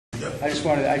as you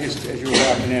were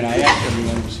walking in, I asked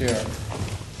everyone who's here.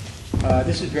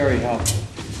 This is very helpful.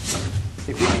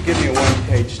 If you could give me a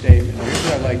one-page statement, here's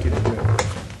what I'd like you to do.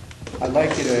 I'd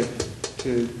like you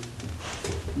to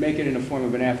make it in the form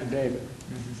of an affidavit.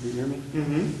 You hear me?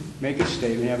 Mm-hmm. Make a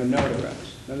statement, have a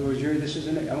notarized. In other words, I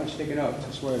want you to take a note,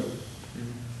 I swear to it.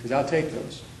 Because I'll take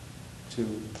those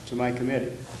to my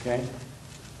committee, okay?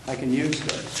 I can use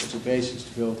those as a basis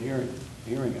to build hearing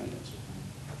on this.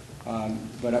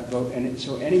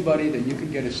 So anybody that you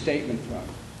can get a statement from,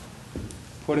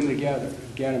 put them together,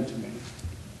 get them to me.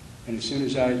 And as soon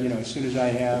as I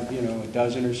have, a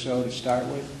dozen or so to start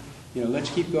with, let's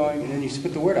keep going, and then you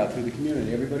put the word out through the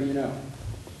community, everybody you know.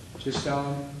 Just tell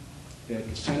them that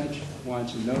Kucinich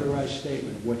wants a notarized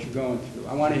statement of what you're going through.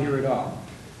 I want to hear it all.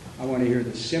 I want to hear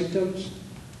the symptoms.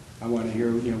 I want to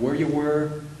hear, where you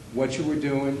were, what you were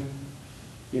doing,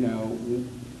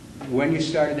 when you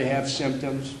started to have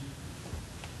symptoms,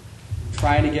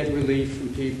 trying to get relief from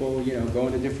people,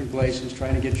 going to different places,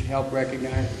 trying to get your help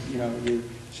recognized, your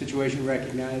situation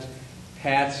recognized,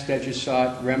 paths that you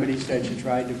sought, remedies that you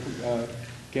tried to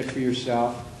get for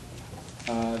yourself.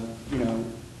 I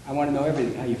want to know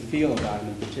everything, how you feel about it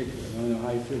in particular. I want to know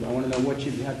how you feel. I want to know what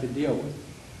you have to deal with.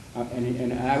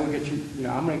 And I will get you,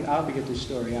 I'll get this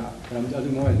story out, but I'll do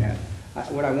more than that.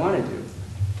 What I want to do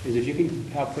is if you can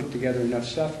help put together enough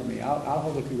stuff for me, I'll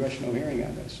hold a congressional hearing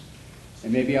on this.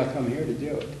 And maybe I'll come here to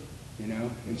do it,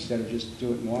 instead of just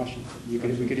do it in Washington. We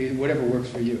could do whatever works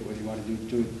for you, whether you want to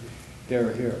do it there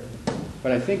or here.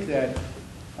 But I think that,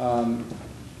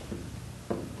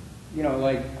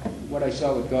 like what I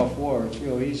saw with Gulf War, it's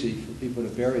real easy for people to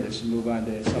bury this and move on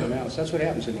to something else. That's what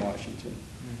happens in Washington.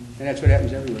 And that's what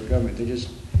happens everywhere, government. They just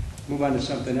move on to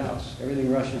something else.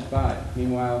 Everything rushes by.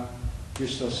 Meanwhile, you're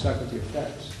still stuck with your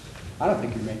effects. I don't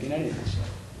think you're making any of this stuff.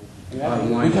 We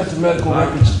got the medical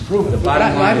records to prove it.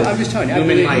 I'm just telling you.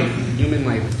 Human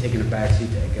life is taking a backseat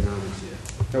to economics here.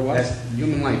 For what?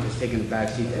 Human life is taking a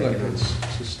backseat to economics.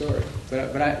 It's historic.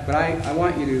 But I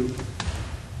want you to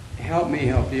help me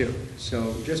help you.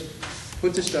 So just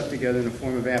put this stuff together in the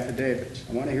form of affidavits.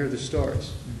 I want to hear the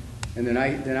stories. And then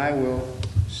I will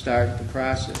start the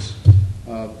process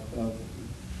of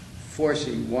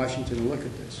forcing Washington to look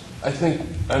at this. I think,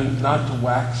 and not to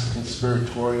wax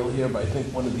conspiratorial here, but I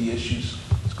think one of the issues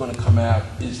that's going to come out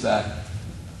is that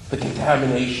the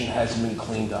contamination hasn't been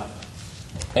cleaned up.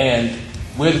 And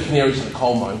we're the canaries in the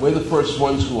coal mine. We're the first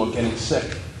ones who are getting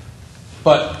sick.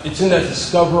 But it's in that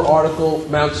Discover article,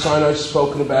 Mount Sinai's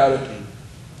spoken about it.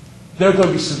 There are going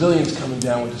to be civilians coming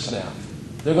down with this now.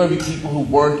 There are going to be people who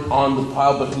weren't on the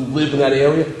pile but who live in that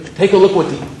area. Take a look at what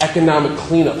the economic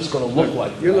cleanup is going to look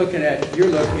like. You're looking at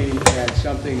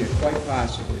something that quite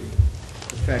possibly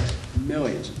affects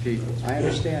millions of people. I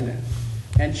understand that.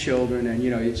 And children, and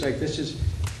it's like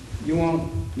you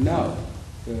won't know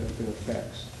the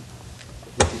effects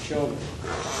with the children.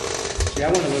 See, I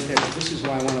want to look at, this is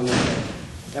why I want to look at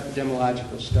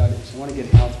epidemiological studies. I want to get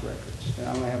health records. And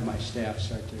I want to have my staff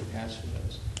start to ask for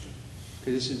those.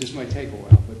 Because this might take a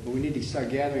while, but we need to start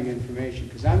gathering information.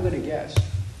 Because I'm going to guess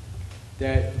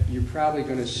that you're probably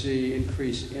going to see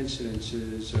increased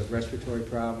incidences of respiratory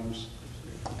problems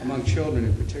among children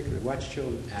in particular. Watch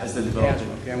children. As they develop.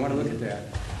 Okay, I want to look at that.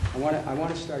 I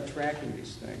want to start tracking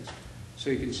these things so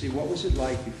you can see what was it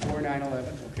like before 9/11,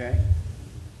 okay?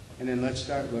 And then let's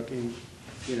start looking,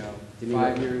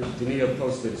 5 years. Denita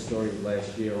posted a story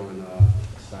last year on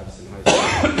Stuyvesant High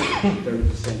School,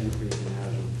 30% increase in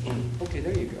hazard. Okay,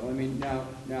 there you go. I mean, now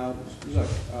look,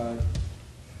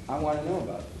 I want to know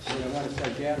about this. I want to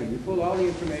start gathering. You pull all the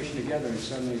information together and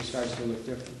suddenly it starts to look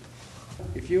different.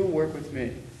 If you'll work with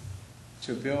me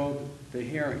to build the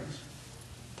hearings,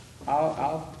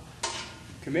 I'll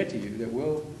commit to you that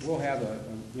we'll have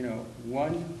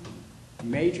one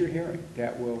major hearing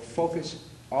that will focus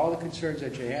all the concerns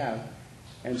that you have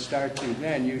and start to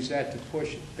then use that to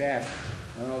push back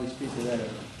on all these people that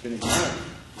have been ignored.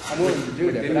 I'm willing to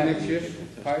do that. Within the next year?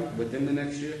 Pardon? Within the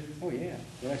next year? Oh, yeah.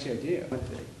 Well, that's the idea.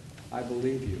 I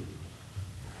believe you.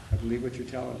 I believe what you're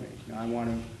telling me. Now, I want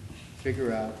to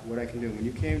figure out what I can do. When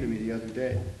you came to me the other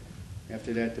day,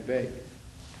 after that debate,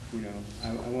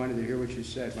 I wanted to hear what you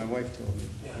said. My wife told me,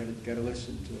 you got to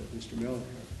listen to Mr. Miller.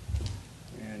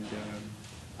 And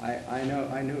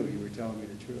I knew you were telling me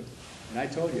the truth. And I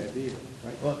told you I'd be here,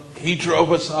 right? Well, he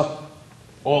drove us up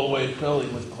all the way to Philly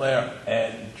with Claire,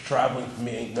 and traveling for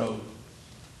me ain't no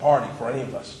party for any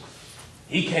of us.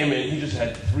 He came in, he just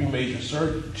had three major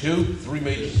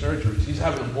surgeries. He's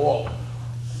having a ball.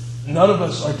 None of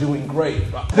us are doing great.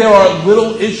 There are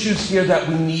little issues here that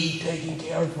we need taken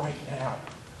care of right now.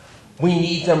 We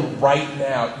need them right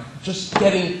now. Just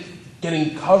getting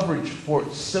getting coverage for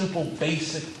simple,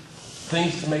 basic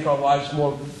things to make our lives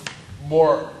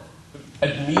more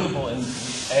amenable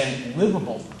and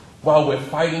livable while we're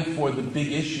fighting for the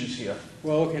big issues here.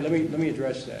 Well, okay, let me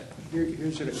address that.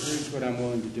 Here's what I'm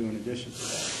willing to do in addition to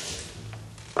that.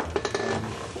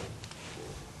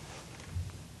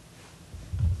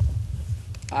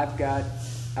 I've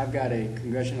got a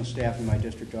congressional staff in my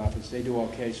district office. They do all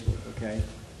casework, okay?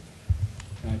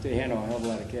 And they handle a hell of a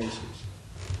lot of cases.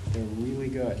 They're really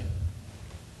good.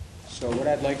 So what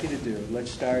I'd like you to do,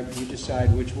 let's start, you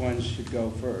decide which ones should go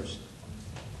first.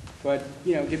 But,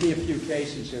 you know, give me a few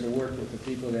cases here to work with, the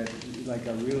people that like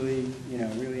are really, you know,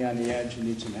 really on the edge and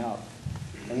need some help.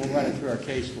 And we'll run it through our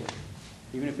casework.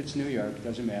 Even if it's New York, it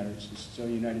doesn't matter, it's still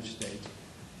the United States.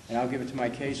 And I'll give it to my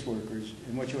caseworkers,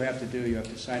 and what you'll have to do, you have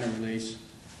to sign a release,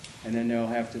 and then they'll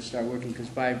have to start working, because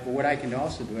but what I can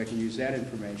also do, I can use that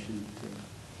information to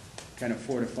kind of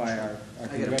fortify our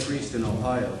I got a priest in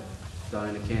Ohio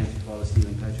dying of cancer, Father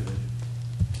Stephen Petrovich.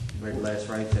 Read last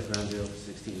rites at ground zero for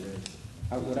 16 days.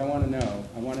 What I want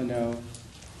to know,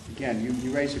 again,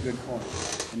 you raise a good point,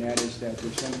 and that is that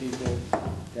there's some people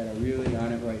that are really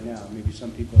on it right now, maybe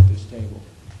some people at this table.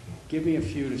 Give me a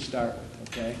few to start with,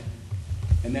 okay?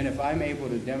 And then if I'm able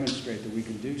to demonstrate that we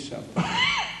can do something,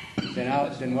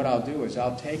 then what I'll do is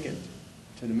I'll take it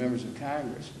to the members of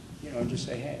Congress, you know, and just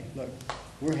say, hey, look,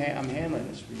 I'm handling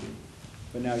this for you,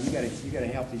 but now you got to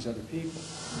help these other people.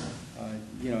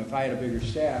 You know, if I had a bigger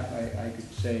staff, I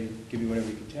could say, give me whatever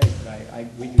you can take, but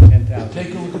we do 10,000.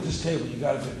 Take a look at this table. You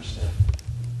got a bigger staff.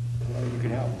 Well, you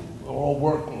can help. We're all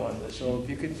working on this. So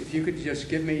if you could just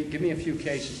give me a few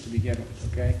cases to begin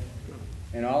with, okay?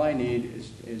 And all I need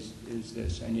is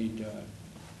this. I need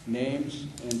names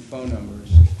and phone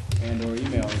numbers and or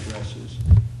email addresses,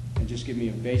 and just give me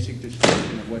a basic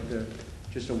description of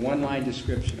just a one-line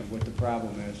description of what the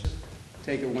problem is.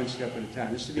 Take it one step at a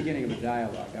time. This is the beginning of a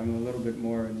dialogue. I'm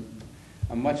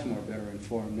much more better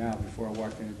informed now before I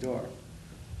walked in the door.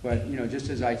 But, you know, just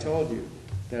as I told you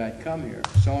that I'd come here,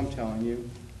 so I'm telling you,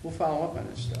 we'll follow up on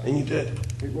this stuff. And you did.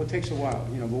 Well, it takes a while,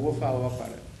 you know, but we'll follow up on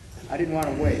it. I didn't want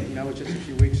to wait, you know, it was just a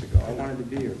few weeks ago. I wanted to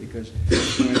be here because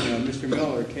when Mr.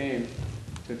 Miller came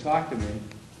to talk to me,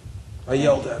 I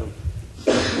yelled at him.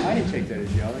 I didn't take that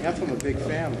as yelling. I'm from a big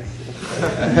family.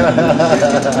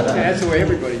 That's the way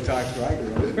everybody talks where I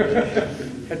grew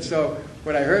up. And so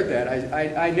when I heard that,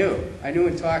 I knew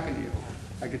in talking to you,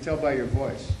 I could tell by your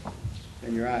voice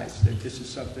and your eyes that this is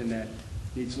something that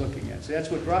needs looking at. So that's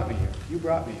what brought me here. You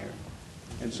brought me here.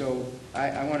 And so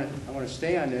I want to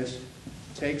stay on this.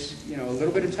 It takes, you know, a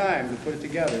little bit of time to put it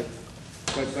together,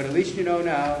 but at least you know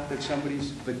now that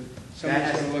somebody's going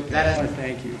to look at it. I want to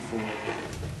thank you for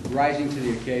rising to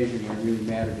the occasion when it really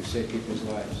mattered to save people's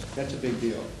lives. That's a big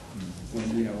deal.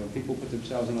 When people put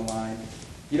themselves on the line,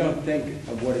 you don't think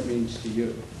of what it means to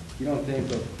you. You don't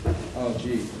think of, oh,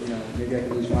 gee, you know, maybe I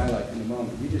can lose my life in a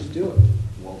moment. You just do it.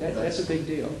 That's a big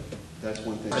deal. That's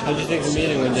one thing. How did you think the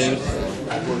meeting went,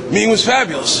 David? Meeting was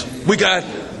fabulous. We got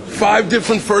 5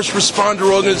 different first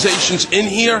responder organizations in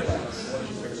here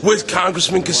with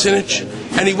Congressman Kucinich,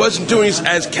 and he wasn't doing this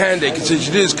as candidate Kucinich.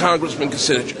 It is Congressman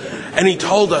Kucinich, and he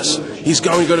told us he's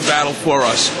going to go to battle for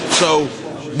us. So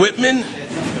Whitman,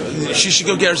 she should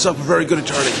go get herself a very good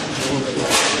attorney,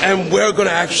 and we're going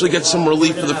to actually get some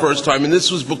relief for the first time. And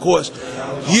this was because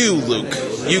you, Luke,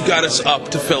 you got us up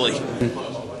to Philly.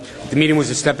 The meeting was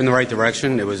a step in the right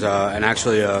direction. It was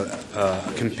actually a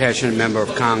compassionate member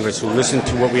of Congress who listened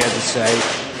to what we had to say,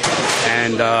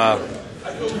 and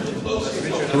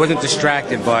he wasn't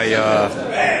distracted by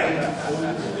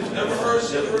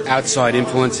outside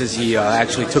influences. He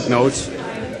actually took notes.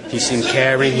 He seemed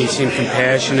caring. He seemed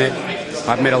compassionate.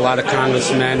 I've met a lot of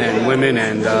congressmen and women,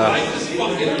 and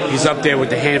he's up there with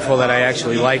the handful that I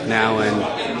actually like now.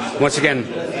 And once again,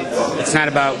 it's not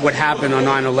about what happened on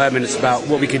 9/11. It's about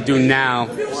what we could do now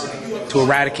to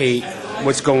eradicate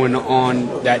what's going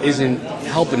on that isn't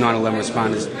helping 9/11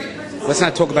 responders. Let's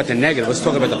not talk about the negative. Let's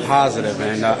talk about the positive.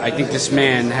 And I think this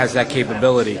man has that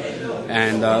capability.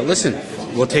 And listen,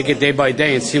 we'll take it day by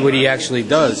day and see what he actually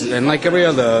does. And like every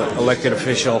other elected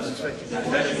official,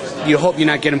 you hope you're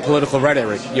not getting political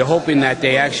rhetoric. You're hoping that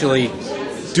they actually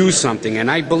do something. And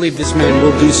I believe this man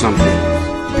will do something.